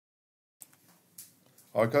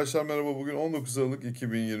Arkadaşlar merhaba. Bugün 19 Aralık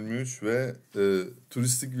 2023 ve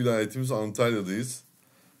turistik vilayetimiz Antalya'dayız.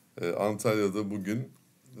 Antalya'da bugün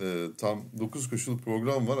tam 9 koşulu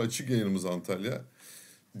program var. Açık yayınımız Antalya.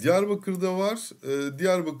 Diyarbakır'da var.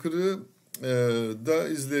 Diyarbakır'ı da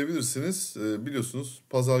izleyebilirsiniz. Biliyorsunuz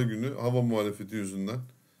pazar günü hava muhalefeti yüzünden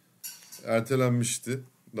ertelenmişti.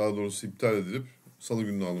 Daha doğrusu iptal edilip salı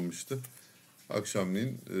gününe alınmıştı.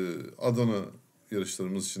 Akşamleyin Adana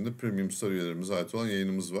yarışlarımız için de Premium Star üyelerimize ait olan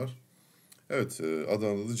yayınımız var. Evet,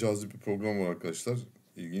 Adana'da da cazip bir program var arkadaşlar.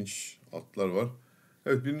 İlginç atlar var.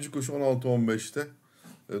 Evet, birinci koşu 16-15'te.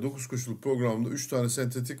 9 koşuluk programda 3 tane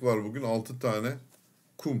sentetik var bugün. 6 tane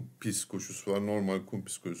kum pist koşusu var. Normal kum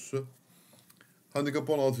pist koşusu. Handikap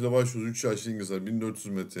 16 ile başlıyoruz. 3 yaşlı İngilizler 1400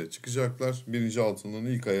 metreye çıkacaklar. Birinci altının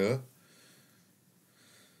ilk ayağı.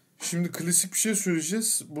 Şimdi klasik bir şey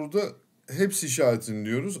söyleyeceğiz. Burada hepsi işaretini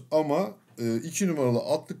diyoruz ama 2 numaralı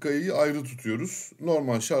atlı kayayı ayrı tutuyoruz.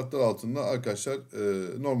 Normal şartlar altında arkadaşlar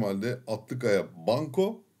normalde atlı kaya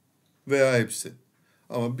banko veya hepsi.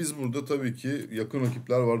 Ama biz burada tabii ki yakın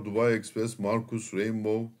rakipler var. Dubai Express, Marcus,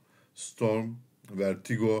 Rainbow, Storm,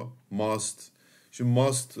 Vertigo, Must. Şimdi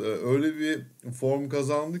Must öyle bir form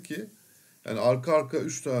kazandı ki yani arka arka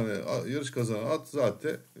 3 tane yarış kazanan at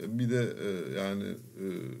zaten bir de yani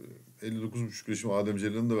 59,5 yaşım Adem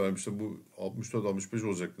Ceylan'ı da vermişler. Bu 64-65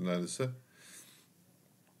 olacaktı neredeyse.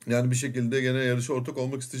 Yani bir şekilde gene yarışa ortak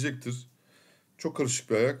olmak isteyecektir. Çok karışık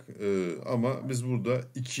bir ayak ama biz burada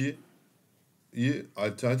 2'yi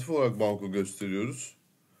alternatif olarak banko gösteriyoruz.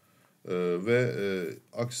 Ve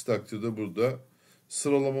aksi takdirde burada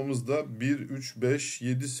sıralamamız da 1, 3, 5,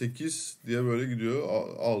 7, 8 diye böyle gidiyor.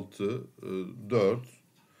 6, 4.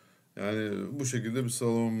 Yani bu şekilde bir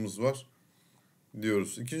sıralamamız var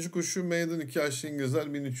diyoruz. İkinci koşu Maiden 2 yaşlı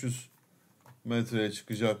İngilizler 1300 metreye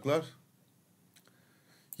çıkacaklar.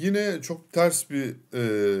 Yine çok ters bir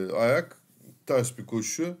ayak, ters bir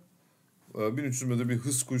koşu. 1300 metre bir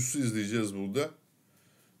hız koşusu izleyeceğiz burada.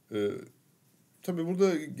 Tabii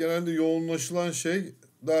burada genelde yoğunlaşılan şey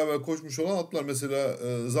daha evvel koşmuş olan atlar. Mesela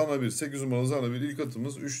Zana 1, 8 numaralı Zana 1 ilk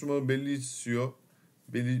atımız. 3 numaralı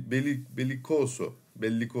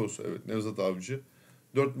Bellikoso, evet Nevzat Avcı.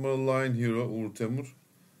 4 numaralı Lion Hero Uğur Temur.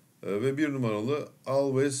 Ve 1 numaralı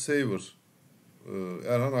Always Saver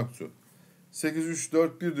Erhan Aktu.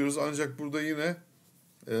 8-3-4-1 diyoruz ancak burada yine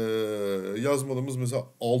yazmadığımız mesela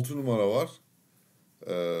 6 numara var.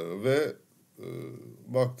 Ve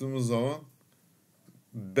baktığımız zaman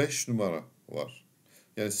 5 numara var.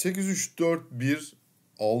 Yani 8-3-4-1,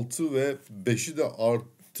 6 ve 5'i de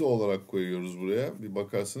artı olarak koyuyoruz buraya. Bir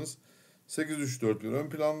bakarsınız. 8-3-4-1 ön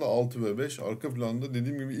planda, 6 ve 5 arka planda.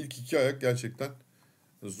 Dediğim gibi ilk iki ayak gerçekten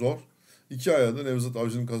zor. İki ayağı da Nevzat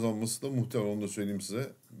Avcı'nın kazanması da muhtemel, onu da söyleyeyim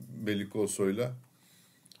size. Belikoso'yla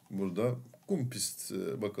burada kum pist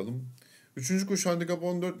bakalım. Üçüncü koşu handikap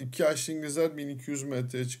 14. 2 yaşlı İngilizler 1200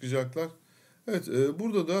 metreye çıkacaklar. Evet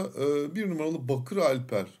burada da 1 numaralı Bakır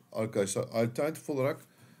Alper arkadaşlar. Alternatif olarak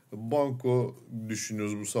banko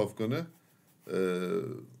düşünüyoruz bu safkanı.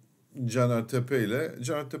 Caner Tepe ile.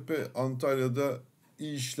 Caner Tepe Antalya'da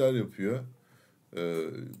iyi işler yapıyor.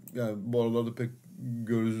 Yani bu aralarda pek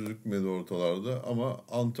gözükmedi ortalarda ama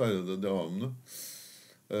Antalya'da devamlı.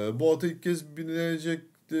 Bu ata ilk kez binilecek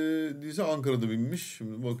değilse Ankara'da binmiş.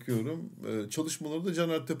 Şimdi bakıyorum. Çalışmaları da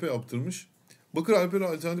Caner Tepe yaptırmış. Bakır Alper'i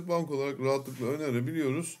alternatif bank olarak rahatlıkla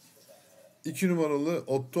önerebiliyoruz. 2 numaralı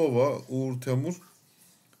Ottova Uğur Temur.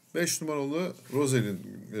 5 numaralı Roselin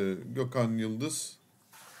Gökhan Yıldız.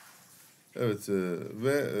 Evet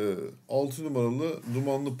ve 6 numaralı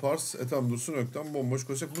Dumanlı Pars Ethem Dursun Ökten bomboş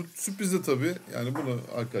koşacak. Bu sürpriz de tabii. Yani bunu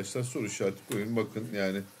arkadaşlar soru işareti koyun. Bakın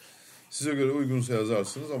yani size göre uygunsa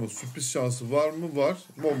yazarsınız ama sürpriz şansı var mı? Var.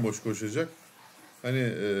 Bomboş koşacak.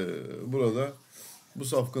 Hani burada bu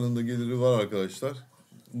safkanın da geliri var arkadaşlar.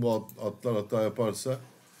 Bu atlar hata yaparsa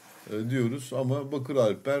diyoruz ama Bakır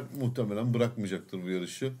Alper muhtemelen bırakmayacaktır bu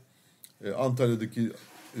yarışı. Antalya'daki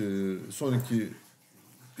son iki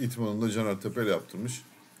İtmanında Caner Tepe'yle yaptırmış.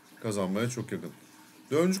 Kazanmaya çok yakın.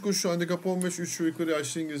 Dördüncü koşu handikap 15. 3 ve yukarı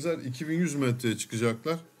yaşlı İngilizler 2100 metreye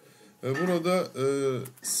çıkacaklar. Burada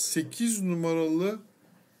 8 numaralı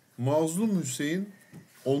Mazlum Hüseyin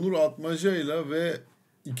Onur Atmaca ile ve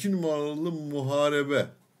 2 numaralı Muharebe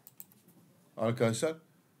arkadaşlar.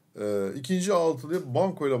 İkinci altılıyı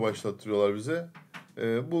bankoyla başlattırıyorlar bize.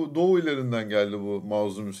 Bu Doğu ilerinden geldi bu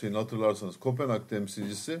Mazlum Hüseyin, hatırlarsanız. Kopenhag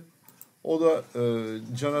temsilcisi. O da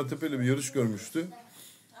Caner Tepe'yle bir yarış görmüştü.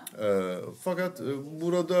 Fakat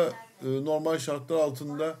burada normal şartlar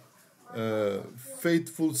altında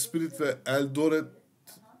Faithful Spirit ve Eldoret'e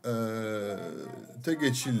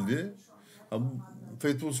geçildi.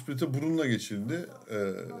 Faithful Spirit'e burunla geçildi.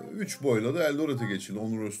 3 boyla da Eldoret'e geçildi.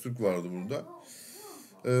 Onur Öztürk vardı burada.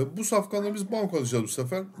 Bu safkanları biz banko alacağız bu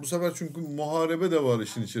sefer. Bu sefer çünkü muharebe de var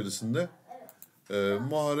işin içerisinde.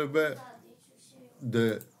 Muharebe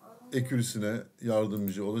de ekürisine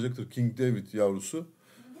yardımcı olacaktır. King David yavrusu.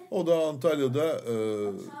 O da Antalya'da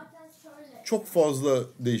çok fazla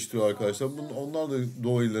değiştiriyor arkadaşlar. Onlar da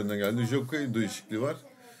Doğu illerine geldi. Jockey değişikliği var.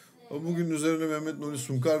 Bugün üzerine Mehmet Nuri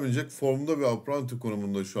Sunkar binecek. Formda bir apprenti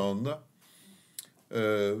konumunda şu anda.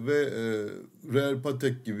 Real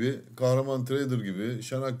Patek gibi, Kahraman Trader gibi,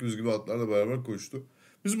 Şenak Güz gibi atlarla beraber koştu.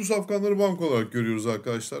 Biz bu safkanları banko olarak görüyoruz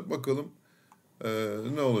arkadaşlar. Bakalım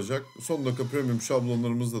ne olacak? Son dakika premium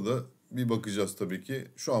şablonlarımızda da bir bakacağız tabii ki.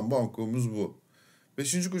 Şu an bankomuz bu.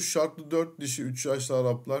 5. kuş şartlı 4 dişi 3 yaşlı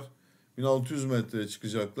Araplar 1600 metreye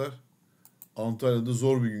çıkacaklar. Antalya'da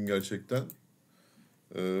zor bir gün gerçekten.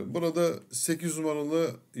 Burada 8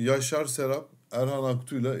 numaralı Yaşar Serap Erhan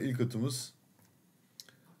Aktu'yla ilk atımız.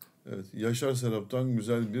 Evet, Yaşar Serap'tan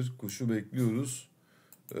güzel bir kuşu bekliyoruz.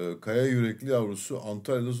 Kaya yürekli yavrusu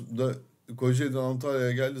Antalya'da, Kocaeli'den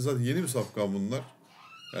Antalya'ya geldi. Zaten yeni bir safkan bunlar.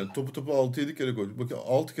 Yani topu 6-7 kere koştu. Bakın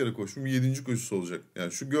 6 kere koştum. 7. koşusu olacak.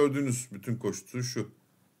 Yani şu gördüğünüz bütün koşusu şu.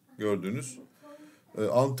 Gördüğünüz.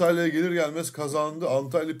 Antalya'ya gelir gelmez kazandı.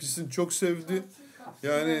 Antalya pistini çok sevdi.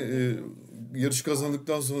 Yani yarış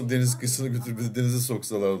kazandıktan sonra deniz kıyısına götürüp denize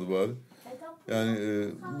soksalardı bari. Yani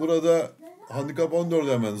burada handikap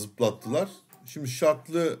 14'e hemen zıplattılar. Şimdi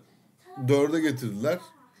şartlı 4'e getirdiler.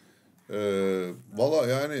 Valla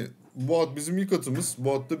yani bu at bizim ilk atımız.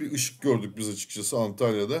 Bu atta bir ışık gördük biz açıkçası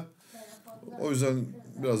Antalya'da. O yüzden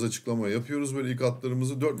biraz açıklama yapıyoruz böyle ilk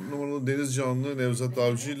atlarımızı. 4 numaralı Deniz Canlı Nevzat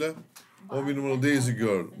Avcı ile 11 numaralı Daisy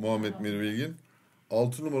Girl Muhammed Mirbilgin.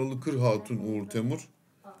 6 numaralı Kır Hatun Uğur Temur.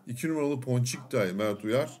 2 numaralı Ponçik Tay Mert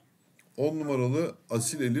Uyar. 10 numaralı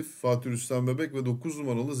Asil Elif Fatih Rüstem Bebek ve 9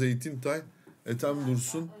 numaralı Zeytin Tay Ethem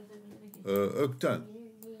Dursun Ökten.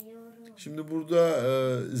 Şimdi burada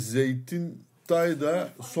Zeytin Tay da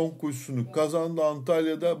son koşusunu kazandı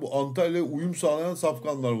Antalya'da. Bu Antalya'ya uyum sağlayan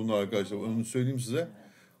safkanlar bunlar arkadaşlar. Onu söyleyeyim size.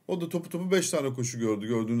 O da topu 5 tane koşu gördü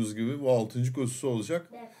gördüğünüz gibi. Bu 6. koşusu olacak.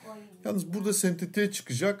 Yalnız burada sentetiğe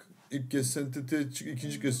çıkacak. İlk kez sentetiğe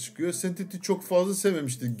ikinci kez çıkıyor. Sentetiği çok fazla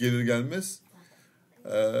sevmemişti gelir gelmez.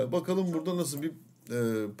 Bakalım burada nasıl bir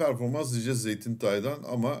performans diyeceğiz Zeytin Tay'dan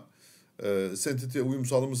ama sentetiğe uyum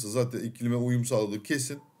sağlamışsa zaten iklime uyum sağladığı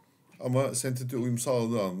kesin. Ama sentetiğe uyum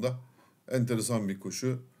sağladığı anda enteresan bir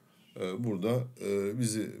koşu burada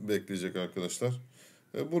bizi bekleyecek arkadaşlar.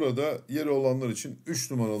 Burada yeri olanlar için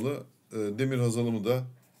 3 numaralı Demir Hazalım'ı da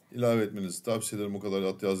ilave etmenizi tavsiye ederim. O kadar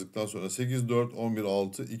at yazdıktan sonra 8, 4, 11,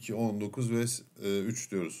 6, 2, 19 ve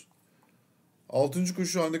 3 diyoruz. 6.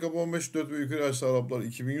 koşu handikap 15, 4 ve yukarı yaşlı Araplar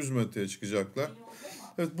 2100 metreye çıkacaklar.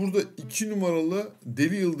 Evet burada 2 numaralı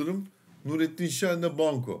Deli Yıldırım Nurettin Şen'de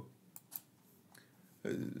banko.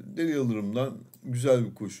 Deli Yıldırım'dan güzel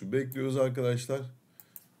bir koşu bekliyoruz arkadaşlar.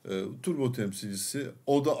 Turbo temsilcisi.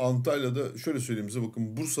 O da Antalya'da şöyle söyleyeyim size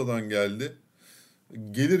bakın Bursa'dan geldi.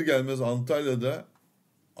 Gelir gelmez Antalya'da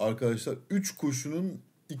arkadaşlar 3 koşunun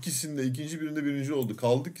ikisinde ikinci birinde birinci oldu.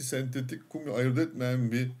 Kaldı ki sentetik kumu ayırt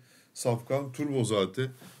etmeyen bir safkan turbo zaten.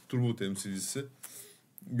 Turbo temsilcisi.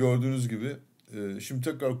 Gördüğünüz gibi şimdi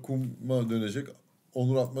tekrar kuma dönecek.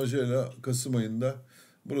 Onur Atmaca ile Kasım ayında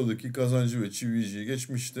buradaki kazancı ve çiviciyi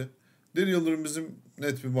geçmişti. Deli Yıldırım bizim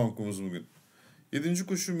net bir bankomuz bugün. 7.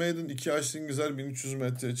 koşu Maiden 2 yaşlı İngilizler 1300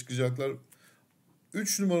 metreye çıkacaklar.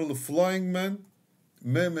 3 numaralı Flying Man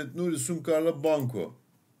Mehmet Nuri Sunkar'la banko.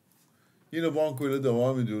 Yine banko ile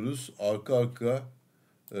devam ediyoruz. Arka arka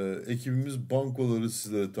ekibimiz bankoları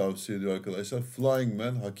sizlere tavsiye ediyor arkadaşlar. Flying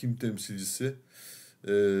Man hakim temsilcisi.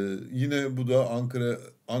 Yine bu da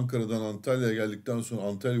Ankara'dan Antalya'ya geldikten sonra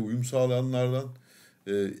Antalya'ya uyum sağlayanlardan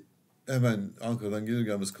hemen Ankara'dan gelir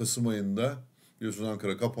gelmez Kasım ayında biliyorsunuz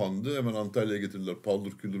Ankara kapandı. Hemen Antalya'ya getirdiler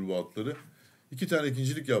paldır küldür bu atları. 2 tane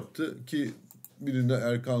ikincilik yaptı ki birinde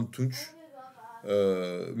Erkan Tunç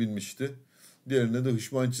binmişti. Diğerine de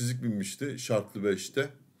Hışman Çizik binmişti şartlı 5'te.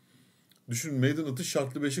 Düşün Maiden atı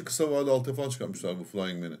şartlı 5'e kısa vade altı falan çıkarmışlar bu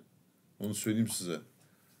Flying Man'i. Onu söyleyeyim size.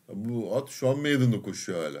 Bu at şu an Maiden'da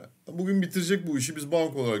koşuyor hala. Bugün bitirecek bu işi biz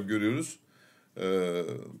banko olarak görüyoruz.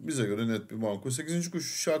 Bize göre net bir banko. 8.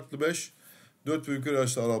 koşu şartlı 5. 4 ve yukarı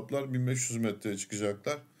yaşlı Araplar 1500 metreye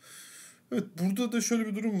çıkacaklar. Evet burada da şöyle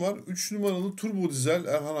bir durum var. 3 numaralı Turbo Dizel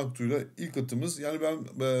Erhan Aktu'yla ilk atımız. Yani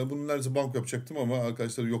ben bunun neredeyse banko yapacaktım ama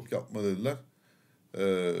arkadaşlar yok yapma dediler.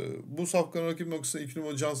 Bu safkan rakip noktasında 2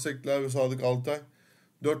 numaralı Can Sekler ve Sadık Altay.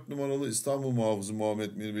 4 numaralı İstanbul muhafızı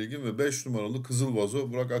Muhammed Mirbilgin ve 5 numaralı Kızıl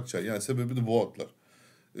Vazo Burak Akçay. Yani sebebi de bu atlar.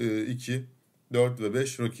 2, 4 ve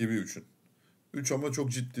 5 rakibi 3'ün. 3 ama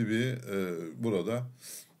çok ciddi bir burada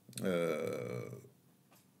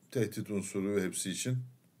tehdit unsuru ve hepsi için.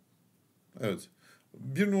 Evet.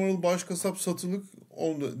 1 numaralı baş kasap satılık.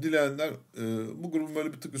 Onu da dileyenler bu grubun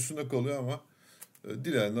böyle bir tık üstünde kalıyor ama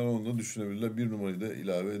dileyenler onu da düşünebilirler. 1 numarayı da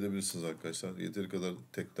ilave edebilirsiniz arkadaşlar. Yeteri kadar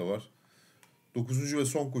tek de var. 9. ve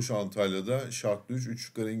son koşu Antalya'da şartlı 3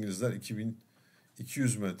 yukarı İngilizler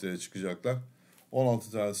 2200 metreye çıkacaklar.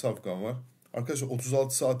 16 tane safkan var. Arkadaşlar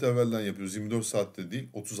 36 saat evvelden yapıyoruz. 24 saatte değil.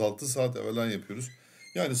 36 saat evvelden yapıyoruz.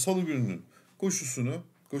 Yani salı gününün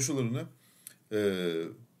koşularını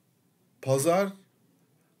pazar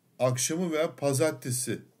akşamı veya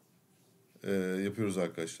pazartesi yapıyoruz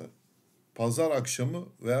arkadaşlar. Pazar akşamı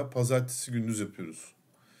veya pazartesi gündüz yapıyoruz.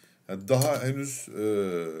 Yani daha henüz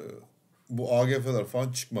bu AGF'ler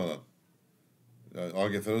falan çıkmadan. Yani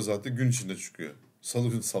AGF'ler zaten gün içinde çıkıyor. Salı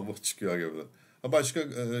günü sabah çıkıyor AGF'ler. Başka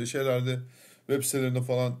şeylerde web sitelerinde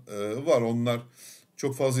falan var. Onlar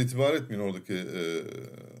çok fazla itibar etmeyin oradaki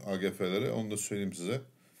AGF'lere. Onu da söyleyeyim size.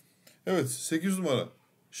 Evet 8 numara.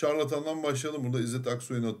 Şarlatan'dan başlayalım. Burada İzzet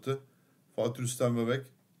Aksoy'un attı. Fatih Rüstem Bebek.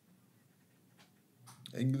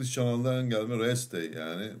 İngiliz kanallarından gelme Rest Day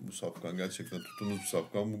yani. Bu safkan gerçekten tuttuğumuz bir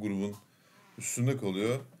safkan. Bu grubun üstünde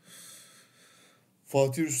kalıyor.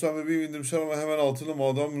 Fatih Rüstem Bebek'i indirmişler ama hemen altında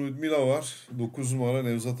Madame Ludmila var. 9 numara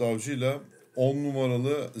Nevzat Avcı ile 10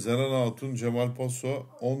 numaralı Zeren Hatun, Cemal Paso,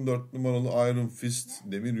 14 numaralı Iron Fist,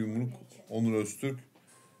 Demir Yumruk, Onur Öztürk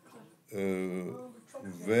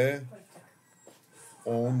ve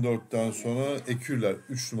 14'ten sonra Ekürler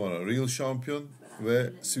 3 numara Real Champion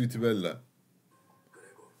ve Sweetie Bella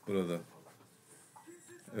burada.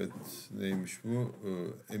 Evet neymiş bu?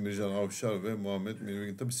 Emircan Avşar ve Muhammed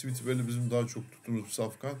Melvin. Tabii Sweetie Bella bizim daha çok tuttuğumuz bir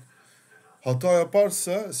safkan. Hata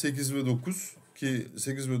yaparsa 8 ve 9 ki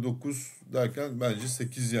 8 ve 9 derken bence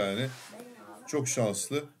 8 yani. Çok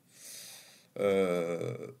şanslı.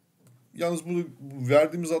 Yalnız bu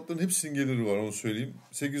verdiğimiz atların hepsinin geliri var onu söyleyeyim.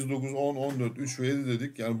 8, 9, 10, 14, 3 ve 7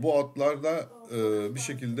 dedik. Yani bu atlarda bir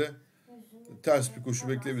şekilde ters bir koşu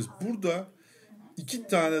bekleyebiliriz. Burada 2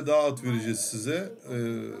 tane daha at vereceğiz size.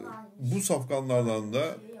 Bu safkanlardan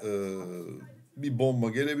da bir bomba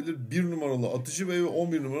gelebilir. 1 numaralı Atıcı ve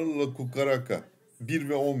 11 numaralı La Cucaraca. 1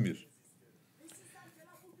 ve 11.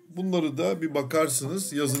 Bunları da bir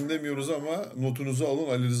bakarsınız. Yazın demiyoruz ama notunuzu alın.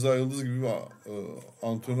 Ali Rıza Yıldız gibi bir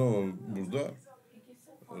antrenör var burada.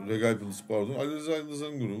 Regal Yıldız pardon. Ali Rıza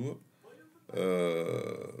Yıldız'ın grubu.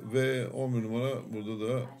 Ve 11 numara burada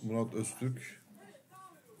da Murat Öztürk.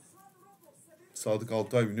 Sadık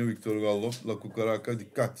Altay biniyor. Victor Gallop, La Cucaraca.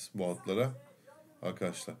 Dikkat bu atlara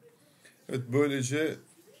arkadaşlar. Evet böylece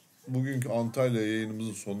bugünkü Antalya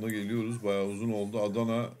yayınımızın sonuna geliyoruz. Bayağı uzun oldu.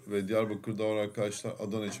 Adana ve Diyarbakır'da var arkadaşlar.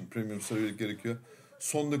 Adana için premium sarılık gerekiyor.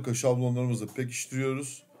 Son dakika şablonlarımızı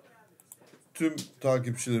pekiştiriyoruz. Tüm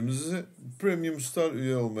takipçilerimizi Premium Star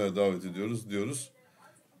üye olmaya davet ediyoruz diyoruz.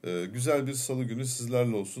 Güzel bir salı günü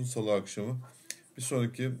sizlerle olsun. Salı akşamı. Bir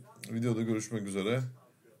sonraki videoda görüşmek üzere.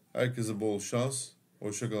 Herkese bol şans.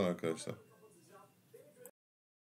 Hoşça kalın arkadaşlar.